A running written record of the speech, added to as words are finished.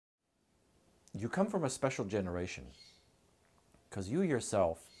You come from a special generation because you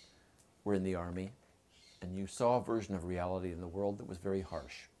yourself were in the army and you saw a version of reality in the world that was very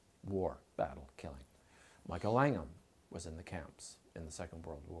harsh. War, battle, killing. Michael Langham was in the camps in the Second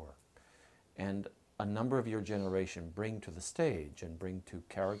World War. And a number of your generation bring to the stage and bring to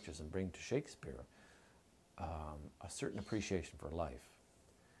characters and bring to Shakespeare a certain appreciation for life.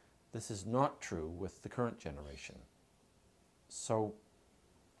 This is not true with the current generation. So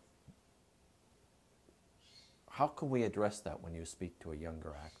how can we address that when you speak to a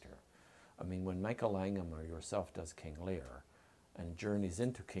younger actor? I mean, when Michael Langham or yourself does King Lear and journeys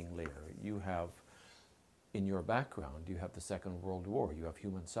into King Lear, you have, in your background, you have the Second World War, you have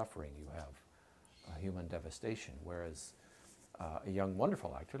human suffering, you have human devastation, whereas a young,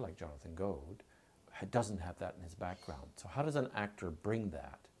 wonderful actor like Jonathan Goad doesn't have that in his background. So how does an actor bring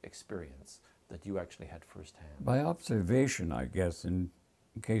that experience that you actually had firsthand? By observation, I guess, in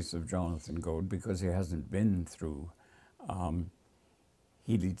case of Jonathan Goad, because he hasn't been through,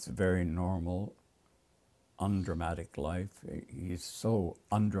 he leads a very normal, undramatic life. He's so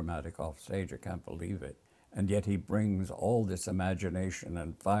undramatic off stage, I can't believe it. And yet he brings all this imagination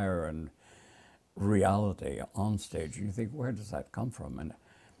and fire and reality on stage. And you think, where does that come from? And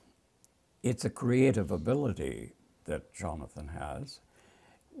it's a creative ability that Jonathan has,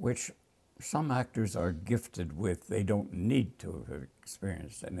 which some actors are gifted with. They don't need to have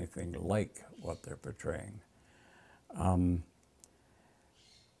experienced anything like what they're portraying.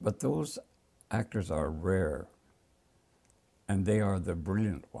 But those actors are rare, and they are the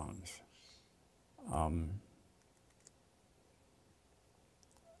brilliant ones.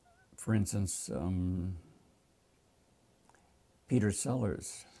 For instance, Peter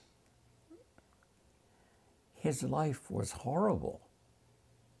Sellers, his life was horrible.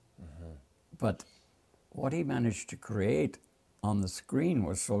 Mm-hmm. But what he managed to create on the screen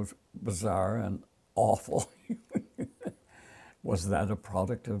was so bizarre and awful. Was that a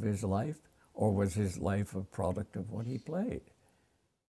product of his life, or was his life a product of what he played?